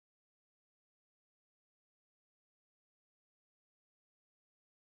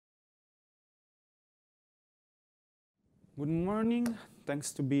Good morning,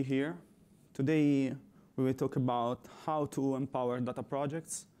 thanks to be here. Today we will talk about how to empower data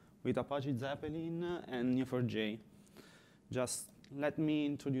projects with Apache Zeppelin and Neo4j. Just let me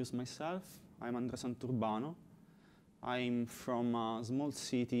introduce myself. I'm Andrea Santurbano. I'm from a small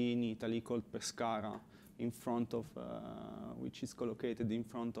city in Italy called Pescara, which is located in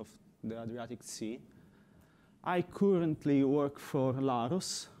front of the Adriatic Sea. I currently work for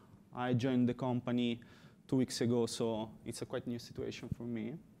Larus. I joined the company 2 weeks ago, so it's a quite new situation for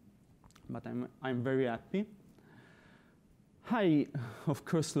me, but I'm very happy. I, of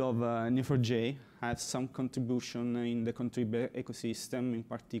course, love Neo4j. I have some contribution in the contrib ecosystem, in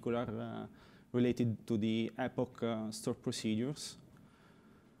particular related to the epoch store procedures.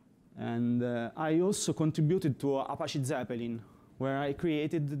 And I also contributed to Apache Zeppelin, where I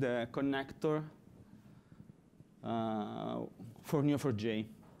created the connector for Neo4j.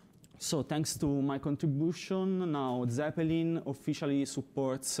 So thanks to my contribution, now Zeppelin officially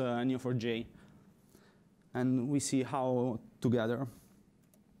supports Neo4j. And we see how together.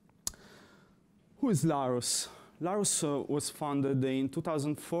 Who is Larus? Larus was founded in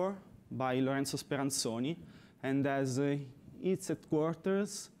 2004 by Lorenzo Speranzoni and has its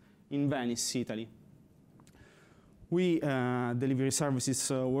headquarters in Venice, Italy. We deliver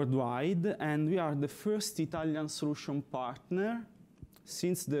services worldwide, and we are the first Italian solution partner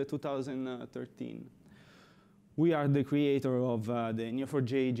since the 2013. We are the creator of the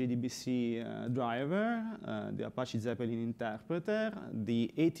Neo4j JDBC driver, the Apache Zeppelin Interpreter,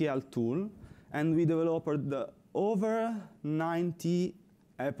 the ATL tool, and we developed over 90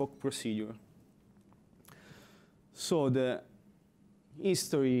 epoch procedures. So the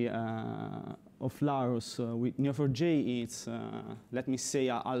history of Larus with Neo4j is, let me say,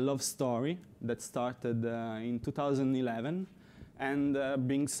 a love story that started in 2011 and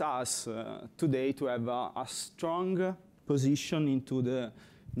brings us today to have a strong position into the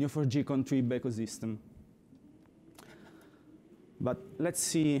Neo4j contrib ecosystem. But let's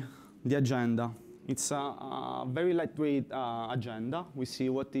see the agenda. It's a very lightweight agenda. We see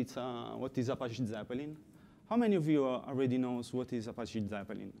what is Apache Zeppelin. How many of you already knows what is Apache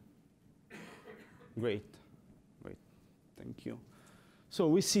Zeppelin? Great, great, thank you. So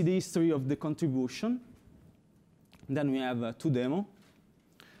we see the history of the contribution. Then we have two demos,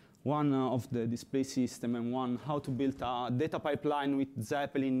 one of the display system and one how to build a data pipeline with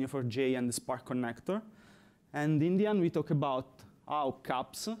Zeppelin, Neo4j, and the Spark connector. And in the end, we talk about how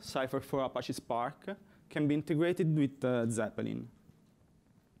CAPS, Cypher for Apache Spark, can be integrated with Zeppelin.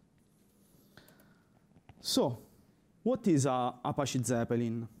 So, what is Apache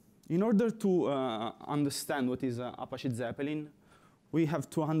Zeppelin? In order to understand what is Apache Zeppelin, we have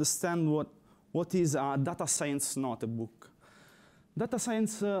to understand what is a data science notebook. Data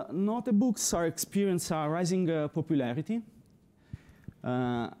science notebooks are experiencing a rising popularity.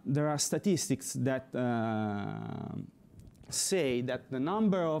 There are statistics that say that the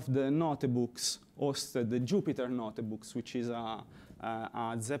number of the notebooks hosted, the Jupyter notebooks, which is a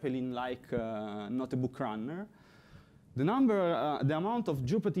Zeppelin-like notebook runner, the amount of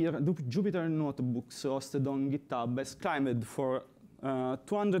Jupyter notebooks hosted on GitHub has climbed for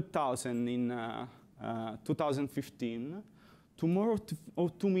 200,000 in 2015 to more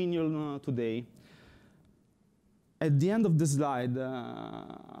of 2 million today. At the end of the slide,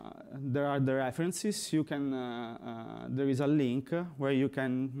 there are the references. You can, there is a link where you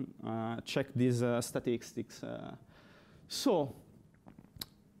can check these statistics. So,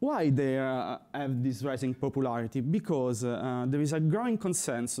 why they have this rising popularity? Because there is a growing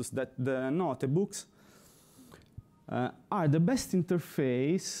consensus that the notebooks are the best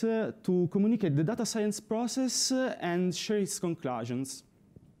interface to communicate the data science process and share its conclusions.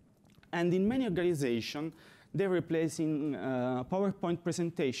 And in many organizations, they're replacing PowerPoint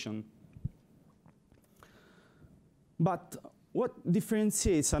presentation. But what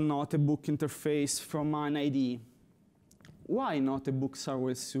differentiates a notebook interface from an IDE? Why notebooks are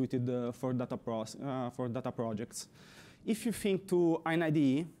well suited for data projects? If you think to an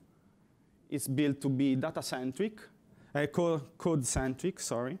IDE, it's built to be data-centric, code-centric,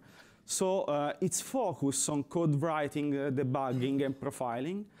 sorry. So it's focused on code writing, debugging, and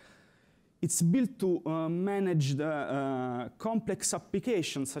profiling. It's built to manage the complex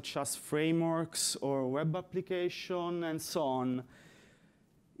applications such as frameworks or web application and so on.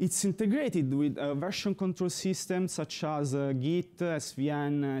 It's integrated with version control systems such as Git,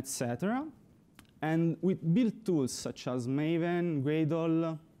 SVN, etc. And with build tools such as Maven,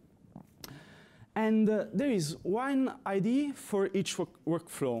 Gradle. And there is one IDE for each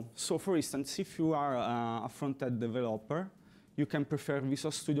workflow. So for instance, if you are a front-end developer, you can prefer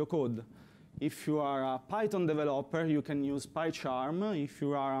Visual Studio Code. If you are a Python developer, you can use PyCharm. If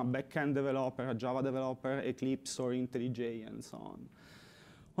you are a backend developer, a Java developer, Eclipse or IntelliJ, and so on.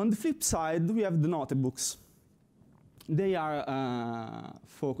 On the flip side, we have the notebooks. They are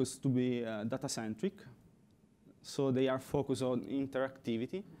focused to be data-centric. So they are focused on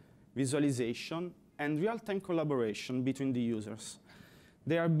interactivity, visualization, and real-time collaboration between the users.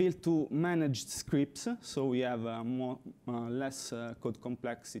 They are built to manage scripts, so we have less code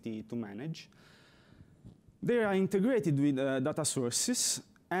complexity to manage. They are integrated with data sources,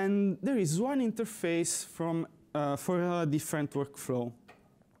 and there is one interface for a different workflow.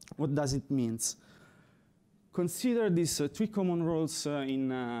 What does it mean? Consider these three common roles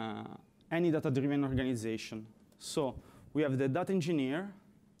in any data-driven organization. So we have the data engineer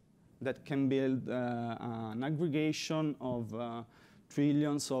that can build an aggregation of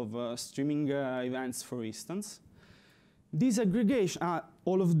trillions of streaming events, for instance. This aggregation,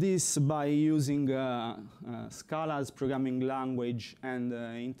 all of this by using Scala as programming language and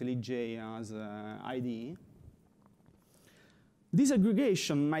IntelliJ as IDE. This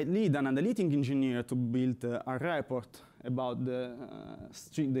aggregation might lead an analytic engineer to build a report about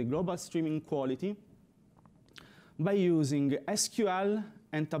the global streaming quality by using SQL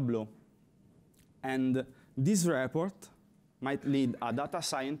and Tableau. And this report might lead a data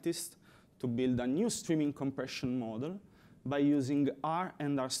scientist to build a new streaming compression model by using R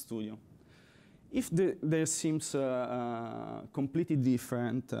and RStudio. If there seems completely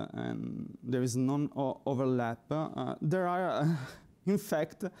different and there is non-overlap, there are, in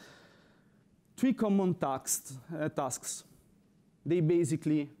fact, three common tasks. They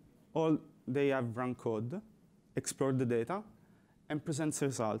basically they have run code, explore the data, and present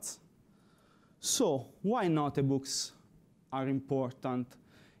results. So why notebooks are important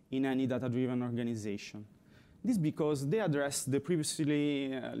in any data-driven organization? This is because they address the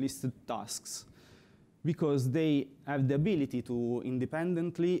previously listed tasks, because they have the ability to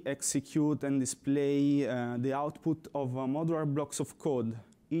independently execute and display the output of modular blocks of code.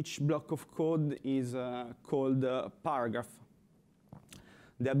 Each block of code is called a paragraph.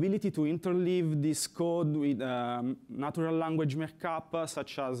 The ability to interleave this code with natural language markup,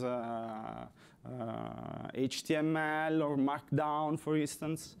 such as HTML or Markdown, for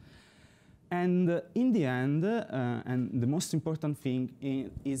instance. And in the end, and the most important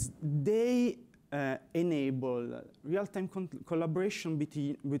thing is they enable real-time collaboration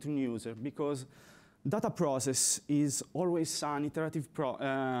between users, because data process is always an iterative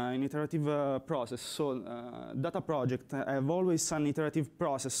process. So data projects have always an iterative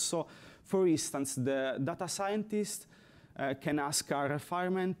process. So for instance, the data scientist can ask a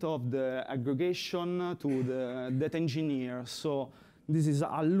refinement of the aggregation to the data engineer. So this is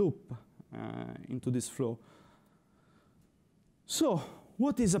a loop into this flow. So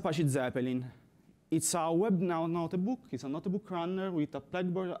what is Apache Zeppelin? It's a web notebook. It's a notebook runner with a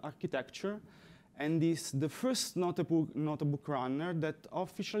pegboard architecture. And it's the first notebook runner that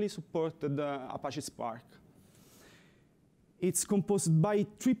officially supported Apache Spark. It's composed by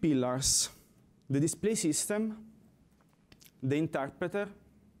three pillars: the display system, the interpreter,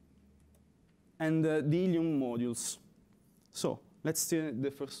 and the Helium modules. So let's see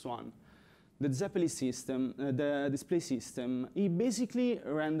the first one. The Zeppelin system, the display system, it basically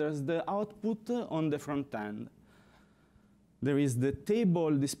renders the output on the front end. There is the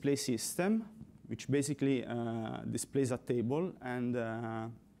table display system, which basically displays a table, and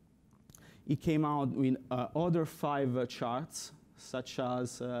it came out with other 5 charts, such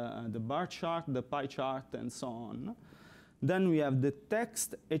as the bar chart, the pie chart, and so on. Then we have the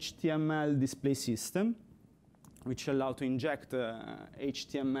text HTML display system, which allow to inject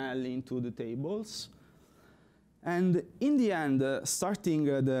HTML into the tables. And in the end, starting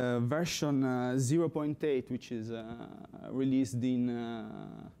the version 0.8, which is released in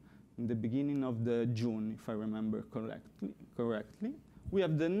the beginning of June, if I remember correctly, we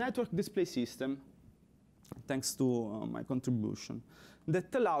have the network display system, thanks to my contribution,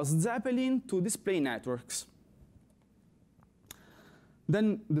 that allows Zeppelin to display networks.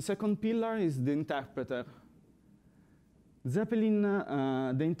 Then the second pillar is the interpreter. Zeppelin,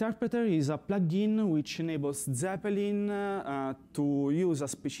 the interpreter is a plugin which enables Zeppelin to use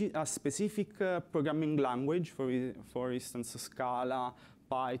a specific programming language, for instance, Scala,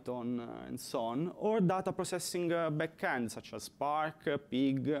 Python, and so on, or data processing backend, such as Spark,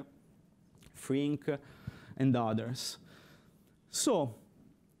 Pig, Frink, and others. So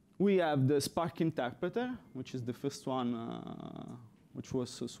we have the Spark interpreter, which is the first one which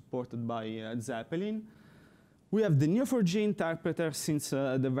was supported by Zeppelin. We have the Neo4j interpreter since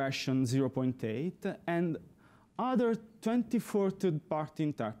the version 0.8, and other 24 third-party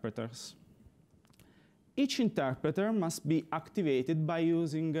interpreters. Each interpreter must be activated by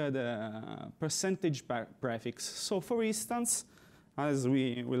using the percentage prefix. So for instance, as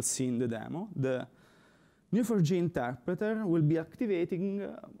we will see in the demo, the Neo4j interpreter will be activating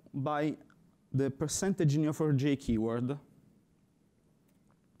by the percentage Neo4j keyword.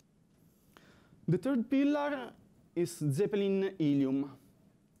 The third pillar is Zeppelin Helium.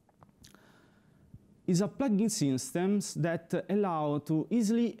 It's a plugin system that allows to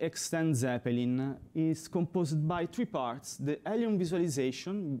easily extend Zeppelin. It's composed by three parts: the Helium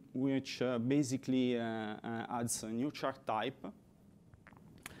visualization, which basically adds a new chart type;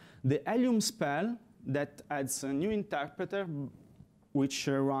 the Helium spell, that adds a new interpreter, which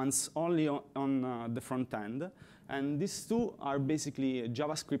runs only on the front end. And these two are basically a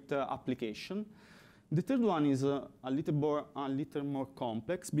JavaScript application. The third one is a little more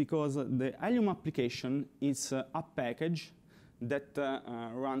complex, because the Helium application is a package that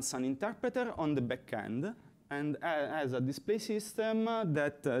runs an interpreter on the back end and has a display system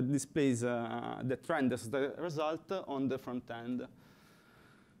that displays that renders the result on the front end.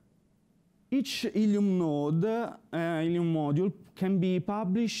 Each Helium node, Helium module, can be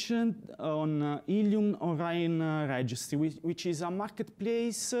published on Helium Orion registry, which is a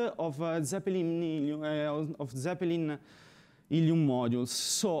marketplace of Zeppelin Helium modules.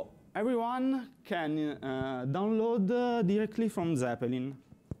 So everyone can download directly from Zeppelin.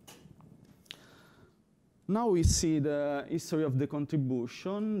 Now we see the history of the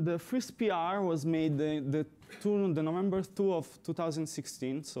contribution. The first PR was made the November 2 of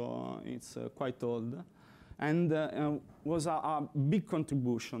 2016, so it's quite old, and was a big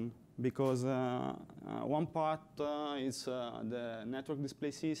contribution, because one part is the network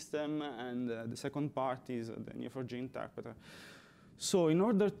display system, and the second part is the Neo4j interpreter. So in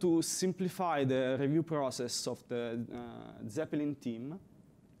order to simplify the review process of the Zeppelin team,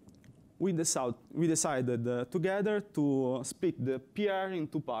 we decided together to split the PR in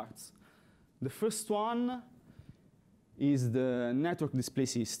two parts. The first one is the network display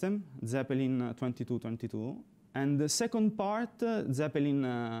system, Zeppelin 2222, and the second part, Zeppelin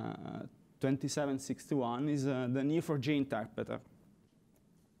 2761, is the Neo4j interpreter.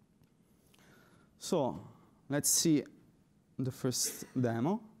 So let's see the first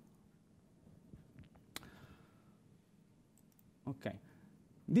demo. Okay.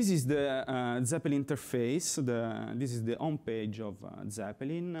 This is the Zeppelin interface. This is the home page of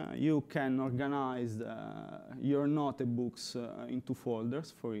Zeppelin. You can organize your notebooks into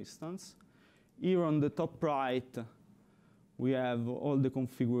folders, for instance. Here on the top right, we have all the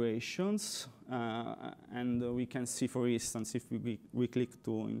configurations. And we can see, for instance, if we click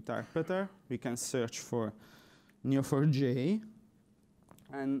to interpreter, we can search for Neo4j.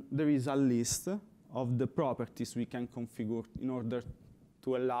 And there is a list of the properties we can configure in order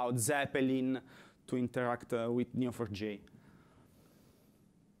to allow Zeppelin to interact with Neo4j.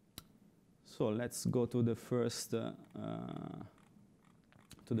 So let's go to the first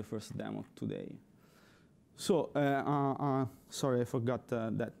demo today. So sorry, I forgot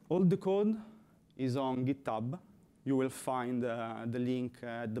that all the code is on GitHub. You will find the link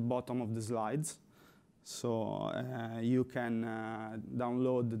at the bottom of the slides. So you can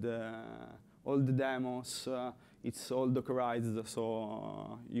download all the demos. It's all Dockerized,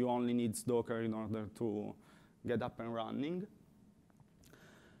 so you only need Docker in order to get up and running.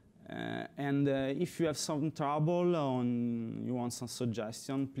 And if you have some trouble or you want some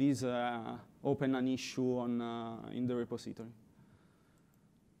suggestion, please open an issue in the repository.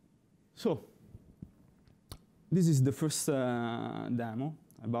 So this is the first demo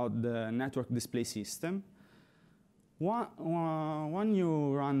about the network display system. When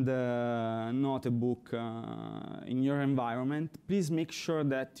you run the notebook in your environment, please make sure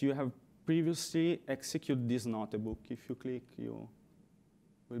that you have previously executed this notebook. If you click, you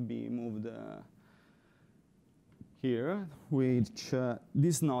will be moved here, which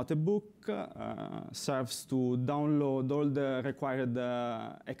this notebook serves to download all the required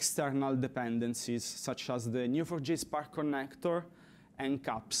external dependencies, such as the Neo4j Spark connector and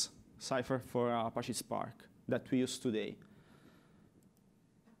CAPS, Cypher for Apache Spark, that we use today.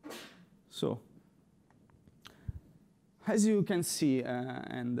 So, as you can see,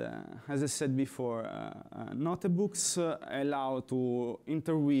 and as I said before, notebooks allow to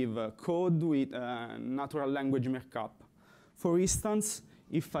interweave code with natural language markup. For instance,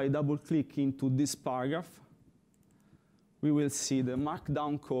 if I double-click into this paragraph, we will see the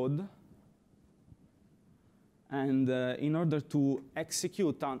markdown code. And in order to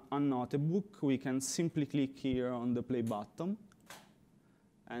execute a notebook, we can simply click here on the play button.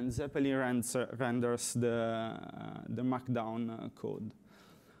 And Zeppelin renders the markdown code.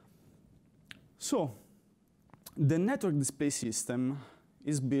 So The network display system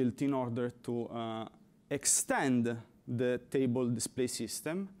is built in order to extend the table display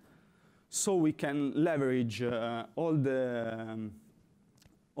system, so we can leverage all the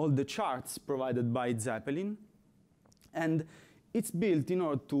charts provided by Zeppelin, and it's built in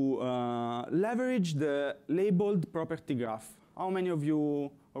order to leverage the labeled property graph. How many of you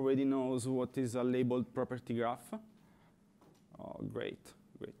already knows what is a labeled property graph? Oh, great,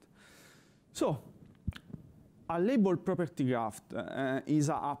 great. So, a labeled property graph is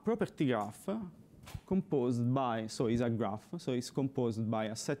a property graph composed by, so is a graph, so it's composed by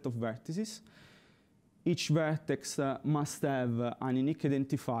a set of vertices. Each vertex must have an unique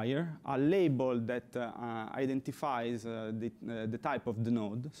identifier, a label that identifies the type of the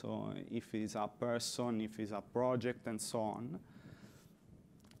node, so if it's a person, if it's a project, and so on.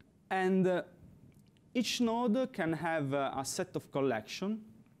 And each node can have a set of collection,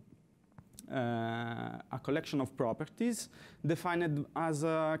 a collection of properties defined as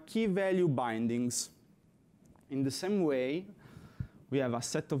key value bindings. In the same way, we have a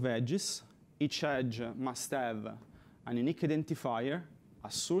set of edges. Each edge must have an unique identifier, a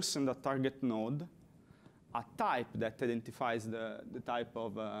source and a target node, a type that identifies the type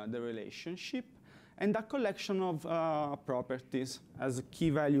of the relationship, and a collection of properties as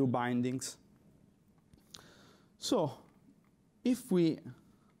key value bindings. So, if we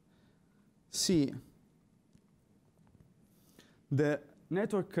see the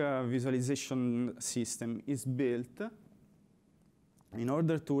network visualization system is built in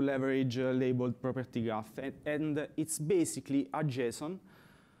order to leverage a labeled property graph, and it's basically a JSON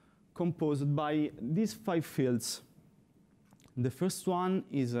composed by these 5 fields. The first one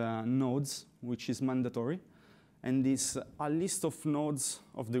is nodes, which is mandatory, and is a list of nodes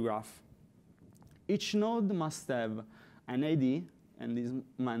of the graph. Each node must have an ID, and is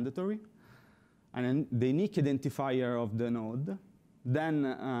mandatory, and the unique identifier of the node.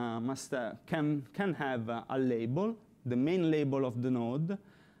 Then can have a label, the main label of the node,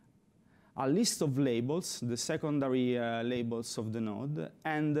 a list of labels, the secondary labels of the node,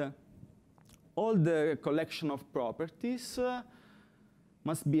 and all the collection of properties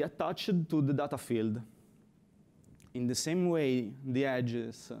must be attached to the data field. In the same way, the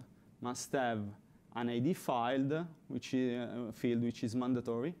edges must have an ID field, which is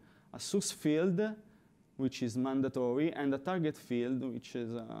mandatory, a source field, which is mandatory, and a target field, which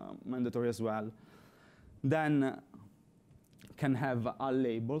is mandatory as well. Then can have a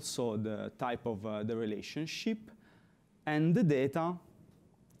label, so the type of the relationship, and the data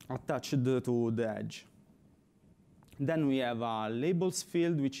attached to the edge. Then we have a labels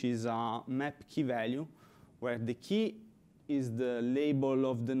field, which is a map key value, where the key is the label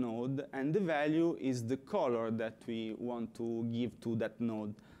of the node, and the value is the color that we want to give to that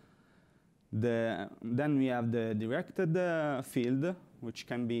node. Then we have the directed field, which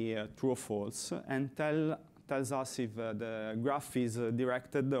can be true or false, and tells us if the graph is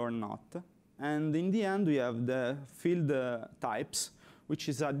directed or not. And in the end, we have the field types, which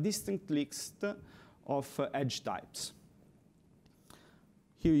is a distinct list of edge types.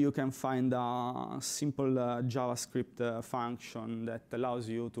 Here you can find a simple JavaScript function that allows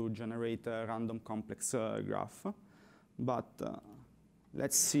you to generate a random complex graph. But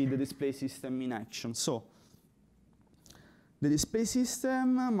let's see the display system in action. So, the display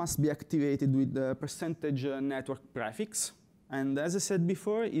system must be activated with the percentage network prefix, and as I said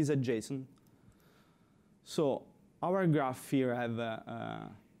before, is a JSON. So, our graph here have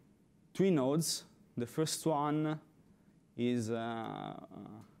 3 nodes. The first one is the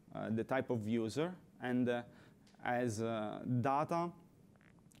type of user, and has data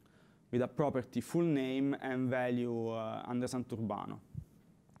with a property full name and value under Santurbano.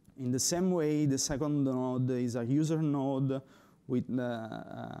 In the same way, the second node is a user node with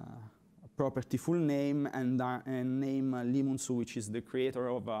property full name and name Limunsu, which is the creator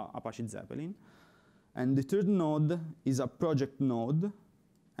of Apache Zeppelin. And the third node is a project node,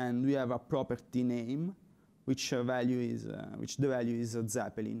 and we have a property name, which the value is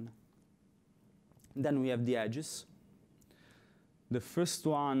Zeppelin. Then we have the edges. The first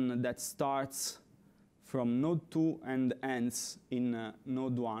one that starts from node 2 and ends in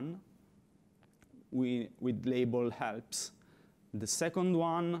node 1 with label helps. The second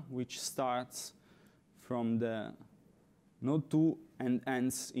one, which starts from the node 2 and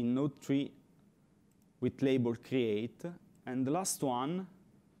ends in node 3 with label create. And the last one,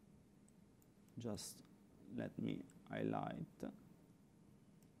 just let me highlight,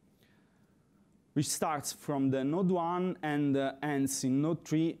 which starts from the node 1 and ends in node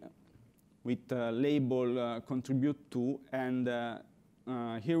 3 with label contribute to and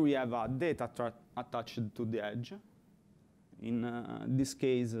here we have a data attached to the edge. In this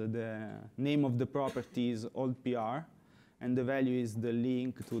case, the name of the property is old PR, and the value is the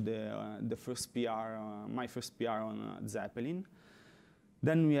link to the first PR, my first PR on Zeppelin.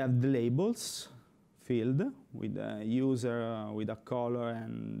 Then we have the labels field with a user, with a color,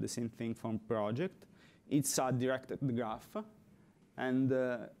 and the same thing from project. It's a directed graph, and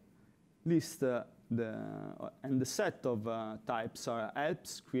list and the set of types are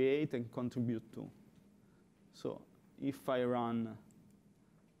helps, create, and contribute to. So if I run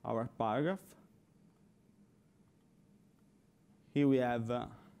our paragraph, here we have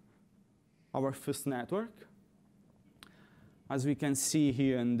our first network. As we can see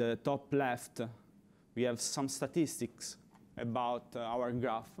here in the top left, we have some statistics about our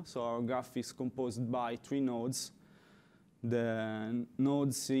graph. So our graph is composed by 3 nodes. The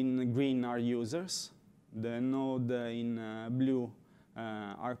nodes in green are users. The node in blue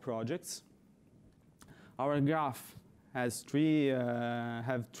are projects. Our graph has three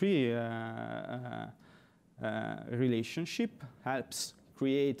relationship: helps,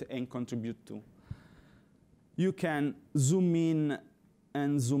 create, and contribute to. You can zoom in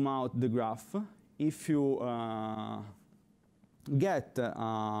and zoom out the graph. If you get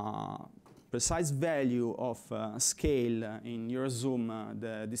a precise value of scale in your zoom,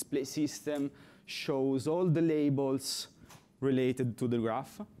 the display system shows all the labels related to the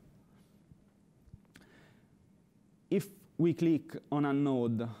graph. If we click on a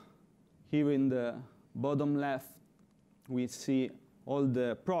node, here in the bottom left, we see all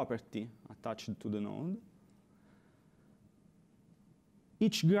the property attached to the node.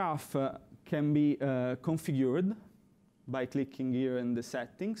 Each graph can be configured by clicking here in the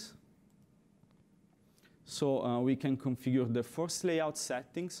settings. So we can configure the force layout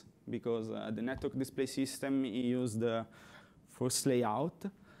settings, because the network display system uses the force layout.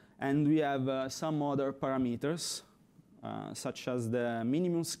 And we have some other parameters, such as the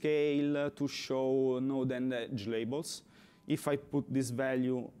minimum scale to show node and edge labels. If I put this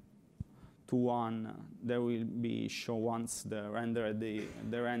value to 1, there will be show once the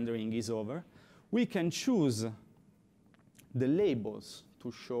rendering is over. We can choose the labels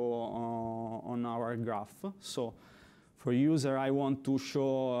to show on our graph. So for user, I want to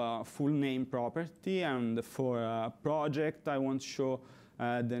show full name property, and for project, I want to show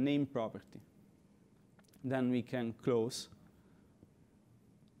the name property. Then we can close.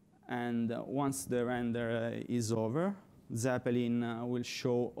 And once the render is over, Zeppelin will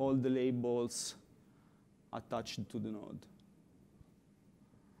show all the labels attached to the node.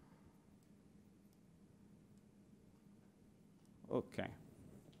 OK.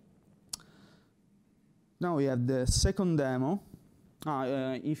 Now we have the second demo.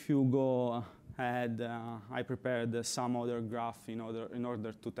 If you go ahead, I prepared some other graph in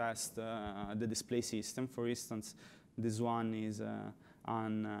order to test the display system. For instance, this one is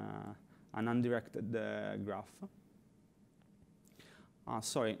an undirected graph.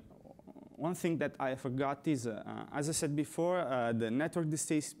 Sorry, one thing that I forgot is, as I said before, the network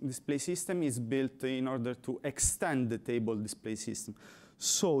display system is built in order to extend the table display system.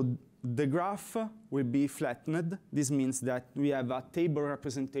 So the graph will be flattened. This means that we have a table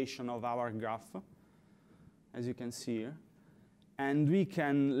representation of our graph, as you can see here. And we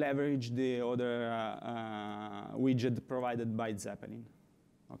can leverage the other widget provided by Zeppelin,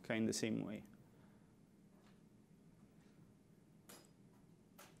 okay, in the same way.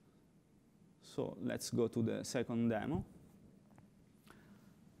 So let's go to the second demo.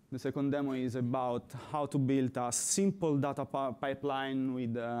 The second demo is about how to build a simple data pipeline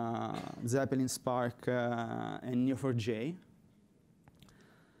with Zeppelin Spark and Neo4j.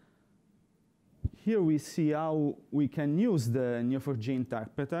 Here we see how we can use the Neo4j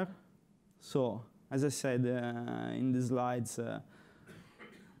interpreter. So as I said in the slides,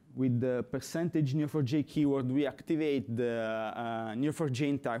 with the percentage Neo4j keyword, we activate the Neo4j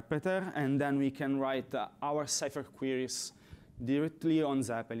interpreter, and then we can write our Cypher queries directly on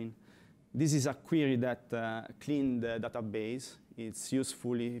Zeppelin. This is a query that cleans the database. It's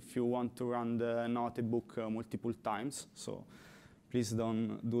useful if you want to run the notebook multiple times, so please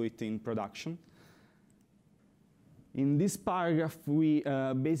don't do it in production. In this paragraph, we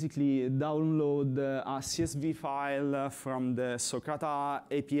basically download a CSV file from the Socrata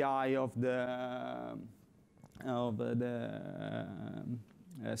API of the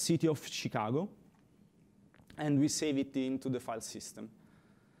city of Chicago, and we save it into the file system.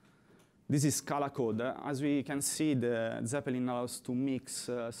 This is Scala code. As we can see, the Zeppelin allows to mix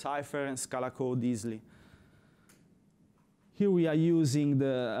Cypher and Scala code easily. Here we are using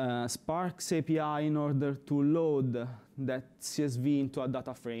the Spark API in order to load that CSV into a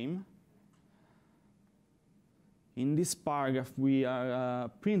data frame. In this paragraph, we are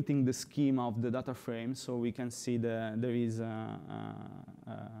printing the schema of the data frame, so we can see there is the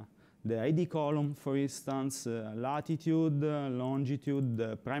ID column, for instance, latitude, longitude,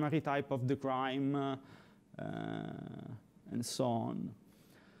 the primary type of the crime, and so on.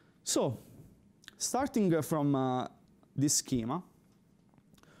 So, starting from this schema,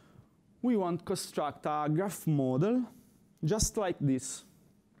 we want to construct a graph model just like this.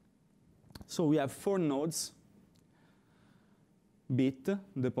 So we have 4 nodes. Bit,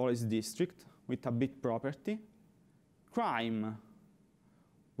 the police district, with a bit property. Crime,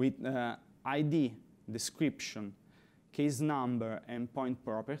 with ID, description, case number, and point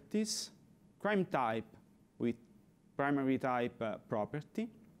properties. Crime type, with primary type property.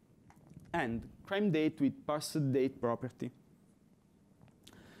 And crime date with parsed date property.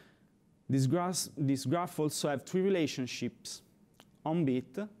 This graph also have 3 relationships. On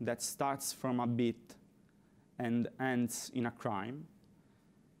bit, that starts from a bit and ends in a crime.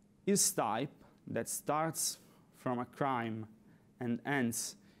 Is type, that starts from a crime and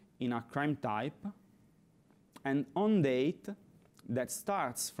ends in a crime type. And on date, that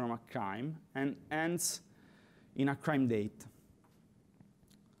starts from a crime and ends in a crime date.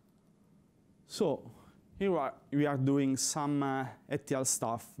 So here we are doing some ETL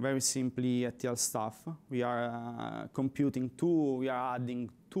stuff, very simply ETL stuff. We are computing we are adding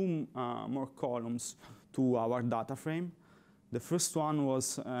 2 more columns to our data frame. The first one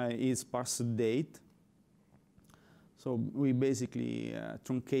is parsed date. So we basically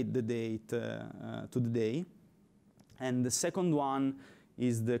truncate the date to the day. And the second one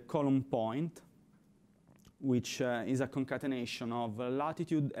is the column point, which is a concatenation of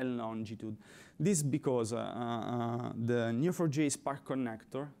latitude and longitude. This because the Neo4j Spark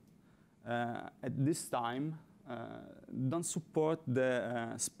connector at this time don't support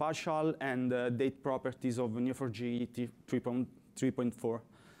the spatial and date properties of Neo4j 3.4.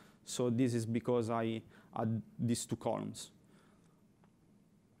 So this is because I add these 2 columns.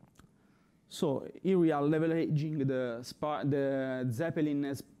 So here we are leveraging the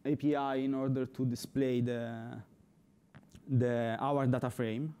Zeppelin API in order to display our data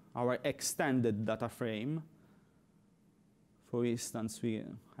frame, our extended data frame. For instance, we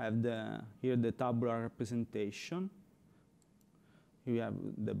have here the tabular representation. Here we have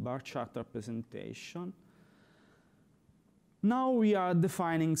the bar chart representation. Now we are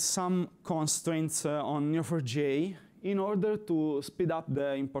defining some constraints on Neo4j in order to speed up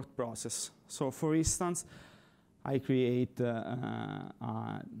the import process. So for instance, I create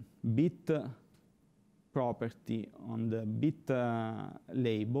a bit property on the bit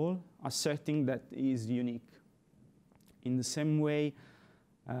label, asserting that is unique. In the same way,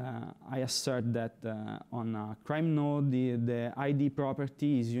 I assert that on a crime node, the ID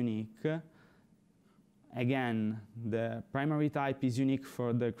property is unique. Again, the primary type is unique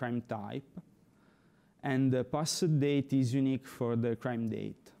for the crime type, and the parsed date is unique for the crime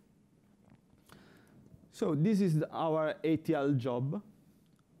date. So this is our ATL job.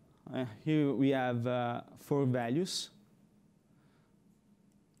 Here we have 4 values.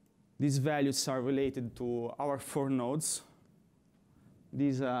 These values are related to our 4 nodes.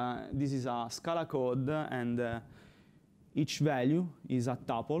 This is a Scala code, and each value is a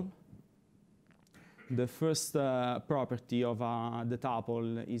tuple. The first property of the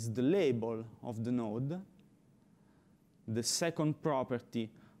tuple is the label of the node. The second property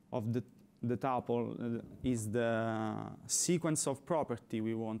of the tuple is the sequence of property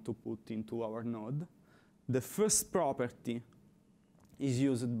we want to put into our node. The first property is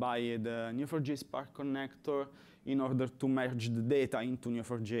used by the Neo4j Spark connector in order to merge the data into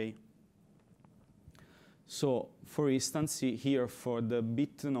Neo4j. So, for instance, here for the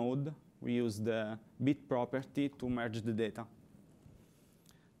bit node, we use the bit property to merge the data.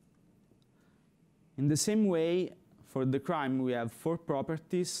 In the same way, for the crime, we have 4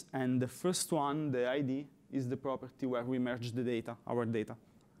 properties, and the first one, the ID, is the property where we merge the data, our data.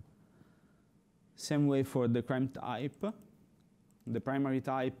 Same way for the crime type. The primary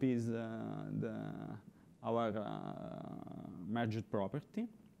type is our merged property.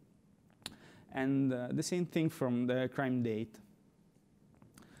 And the same thing from the crime date.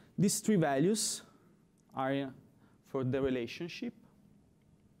 These 3 values are for the relationship.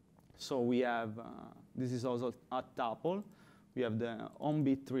 So we have, this is also a tuple. We have the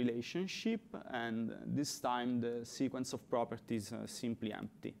on-bit relationship, and this time the sequence of properties is simply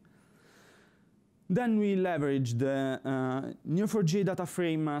empty. Then we leverage the Neo4j data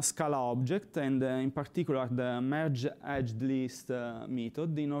frame Scala object, and in particular the merge edged list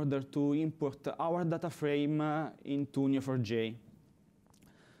method, in order to import our data frame into Neo4j.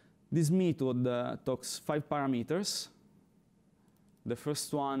 This method talks 5 parameters. The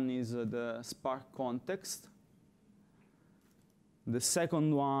first one is the Spark context. The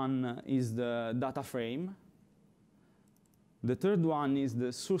second one is the data frame. The third one is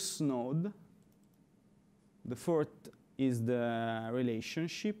the source node. The fourth is the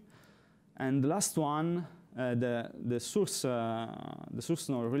relationship, and the last one, the source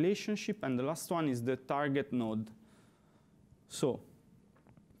node relationship, and the last one is the target node. So,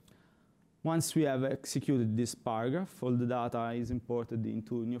 once we have executed this paragraph, all the data is imported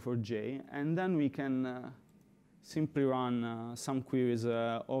into Neo4j, and then we can simply run some queries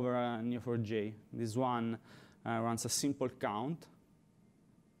over Neo4j. This one runs a simple count,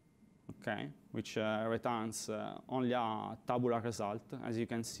 okay, which returns only a tabular result. As you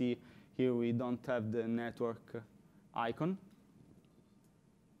can see, here we don't have the network icon.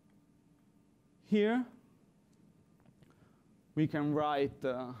 Here, we can write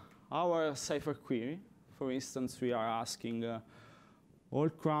our Cypher query. For instance, we are asking all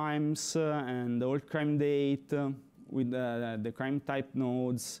crimes and all crime date with the crime type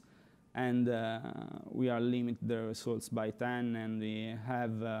nodes, and we are limited the results by 10, and we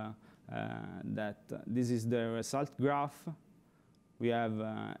have that this is the result graph. We have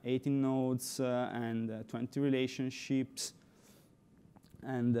 18 nodes and 20 relationships,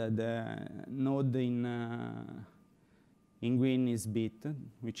 and the node in green is bit,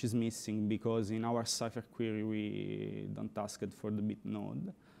 which is missing because in our Cypher query we don't ask it for the bit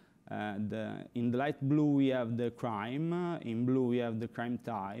node. In the light blue we have the crime, in blue we have the crime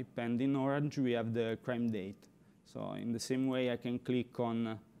type, and in orange we have the crime date. So in the same way I can click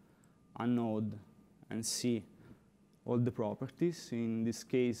on a node and see all the properties, in this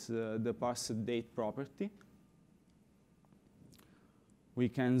case the parsed date property. We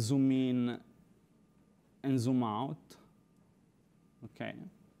can zoom in and zoom out. Okay.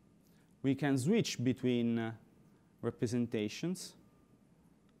 We can switch between representations.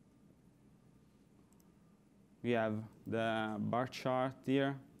 We have the bar chart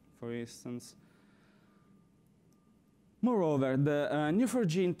here, for instance. Moreover, the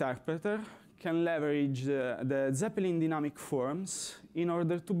Neo4j interpreter can leverage the Zeppelin dynamic forms in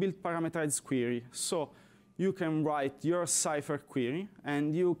order to build parameterized query. So you can write your Cypher query,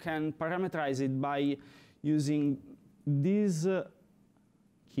 and you can parameterize it by using this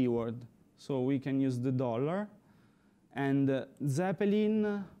keyword. So we can use the $, and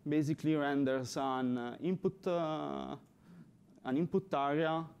Zeppelin basically renders an input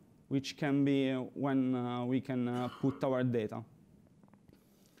area, which can be when we can put our data.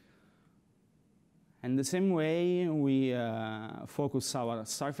 And the same way, we focus our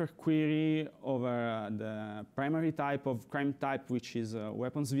Cypher query over the primary type of crime type, which is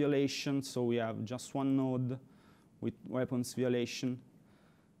weapons violation. So we have just one node with weapons violation,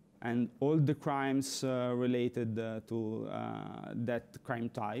 and all the crimes related to that crime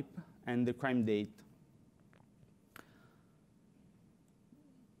type and the crime date.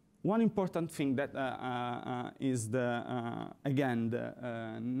 One important thing that is again,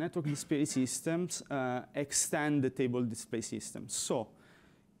 the network display systems extend the table display system. So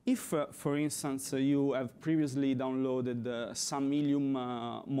if, for instance, you have previously downloaded some Helium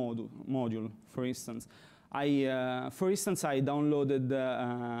module, for instance, I downloaded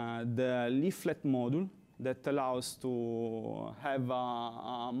the leaflet module that allows to have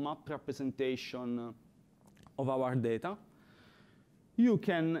a map representation of our data. You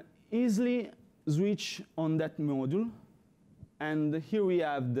can easily switch on that module, and here we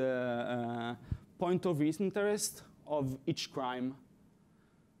have the point of interest of each crime.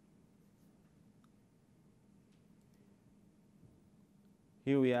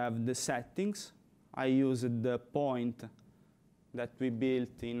 Here we have the settings. I used the point that we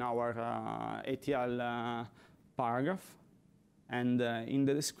built in our ATL paragraph. And in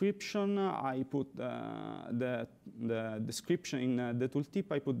the description, I put the description, in the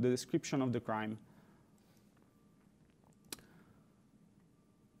tooltip, I put the description of the crime.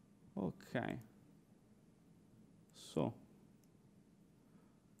 OK. So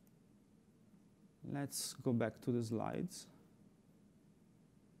let's go back to the slides.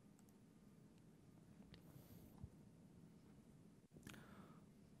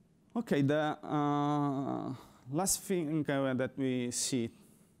 OK, the last thing that we see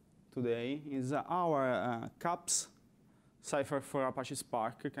today is our CAPS Cypher for Apache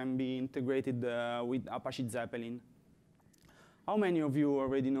Spark can be integrated with Apache Zeppelin. How many of you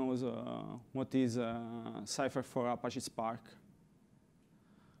already knows what is Cypher for Apache Spark?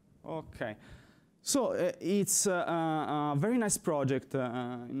 Okay. So it's a very nice project,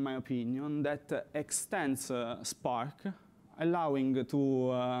 in my opinion, that extends Spark, allowing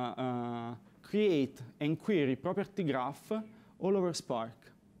to create and query property graph all over Spark.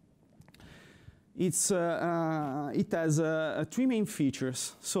 It has three main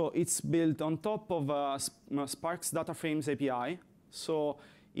features. So it's built on top of Spark's data frames API. So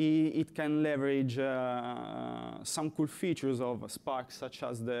it can leverage some cool features of Spark, such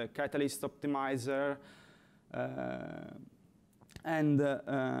as the catalyst optimizer and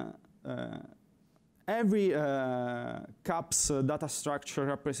every CAPS data structure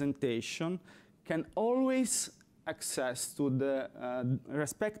representation can always access to the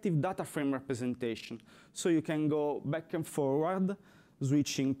respective data frame representation. So you can go back and forward,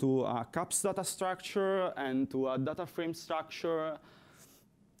 switching to a CAPS data structure and to a data frame structure,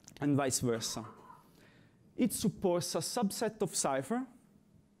 and vice versa. It supports a subset of Cypher.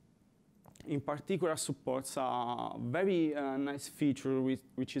 In particular, supports a very nice feature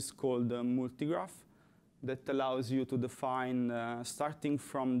which is called multigraph, that allows you to define, starting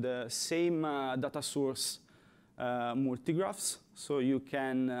from the same data source, multigraphs. So you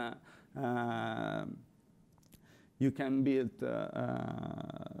can build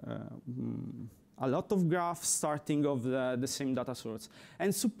a lot of graphs starting of the same data source,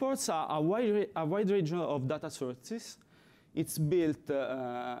 and supports a wide range of data sources. It's built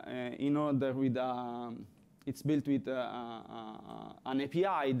in order with it's built with an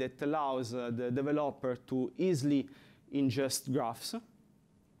API that allows the developer to easily ingest graphs,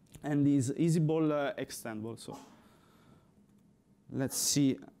 and is easable extendable. So let's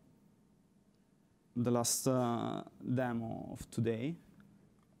see the last demo of today.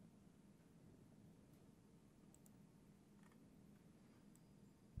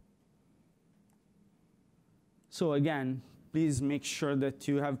 So again, please make sure that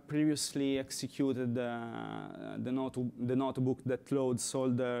you have previously executed the notebook that loads all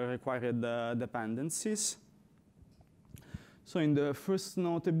the required dependencies. So in the first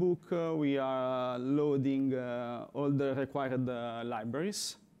notebook, we are loading all the required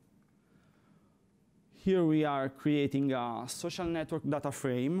libraries. Here we are creating a social network data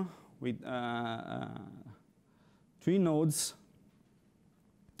frame with 3 nodes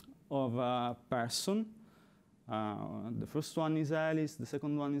of a person. The first one is Alice, the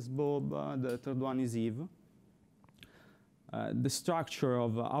second one is Bob, the third one is Eve. The structure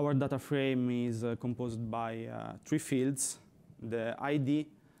of our data frame is composed by 3 fields: the ID,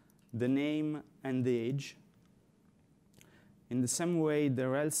 the name, and the age. In the same way, the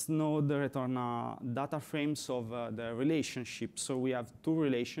else node returns data frames of the relationship. So we have 2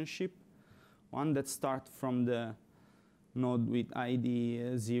 relationships, one that starts from the node with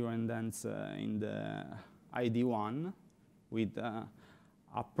ID 0 and ends in the ID 1 with a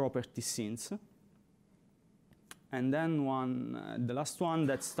property since. And then the last one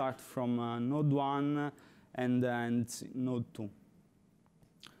that starts from node 1 and ends node 2.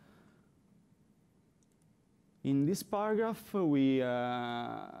 In this paragraph, we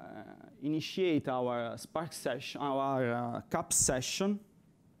initiate our Spark session, our CAPS session.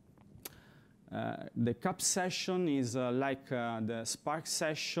 The CAPS session is like the Spark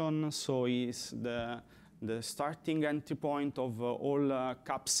session, so it's the starting entry point of all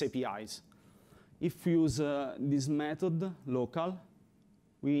CAPS APIs. If we use this method, local,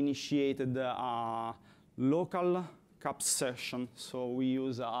 we initiated a local CAPS session. So we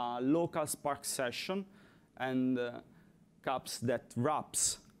use a local Spark session, and CAPS that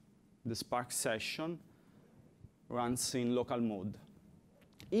wraps the Spark session runs in local mode.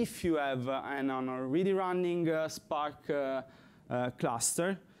 If you have an already running Spark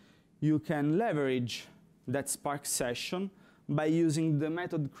cluster, you can leverage that Spark session by using the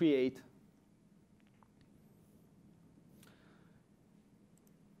method create.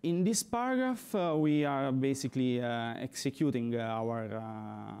 In this paragraph, we are basically executing our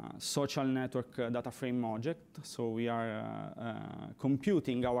social network data frame object. So we are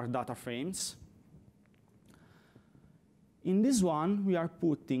computing our data frames. In this one, we are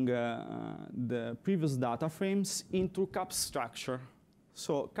putting the previous data frames into CAPS structure.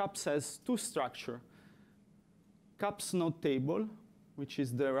 So CAPS has 2 structures. CAPS node table, which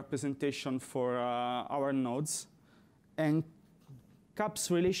is the representation for our nodes, and CAPS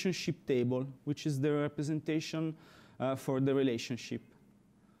relationship table, which is the representation for the relationship.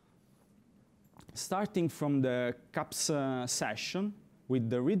 Starting from the CAPS session with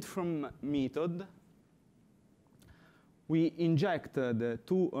the read from method, we inject the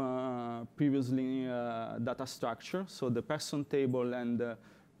two previously data structure, so the person table and the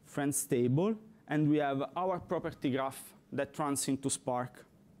friends table, and we have our property graph that runs into Spark.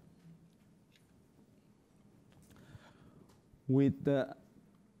 With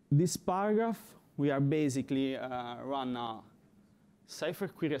this paragraph, we are basically run a Cypher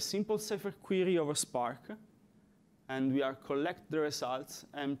query, a simple Cypher query over Spark, and we are collect the results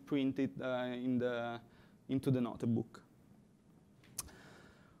and print it into the notebook.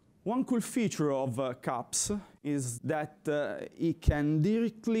 One cool feature of CAPS is that it can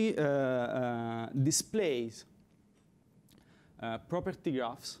directly display property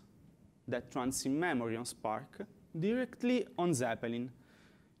graphs that runs in memory on Spark directly on Zeppelin.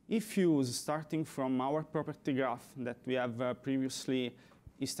 If you use, starting from our property graph that we have previously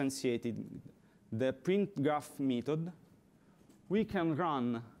instantiated, the print graph method, we can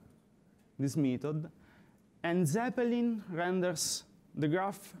run this method, and Zeppelin renders the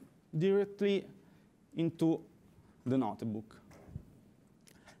graph directly into the notebook.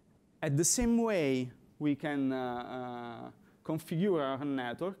 At the same way, we can configure our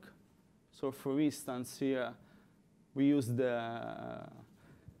network. So for instance, here we use the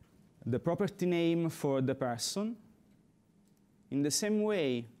property name for the person. In the same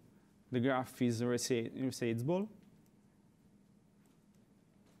way, the graph is resizable.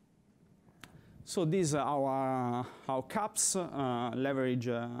 So these are how CAPS leverage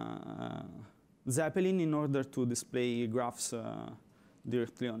Zeppelin in order to display graphs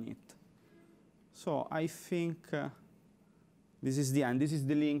directly on it. So I think this is the end. This is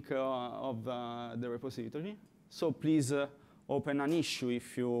the link of the repository. So please open an issue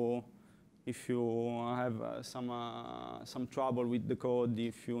if you have some trouble with the code,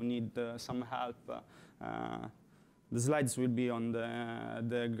 if you need some help. The slides will be on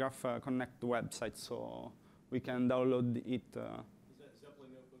the Graph Connect website, so we can download it. Is that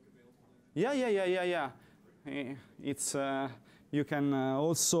Zeppelin notebook available there? Yeah. It's you can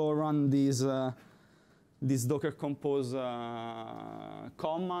also run this Docker Compose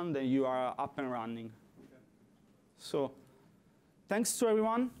command, and you are up and running. Okay. So, thanks to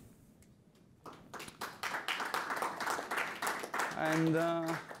everyone. And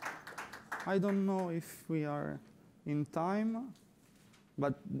I don't know if we are in time,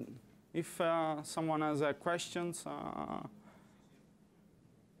 but if someone has questions.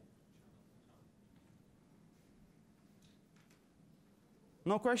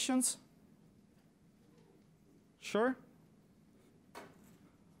 No questions? Sure?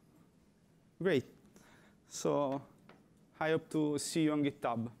 Great. So I hope to see you on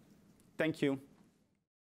GitHub. Thank you.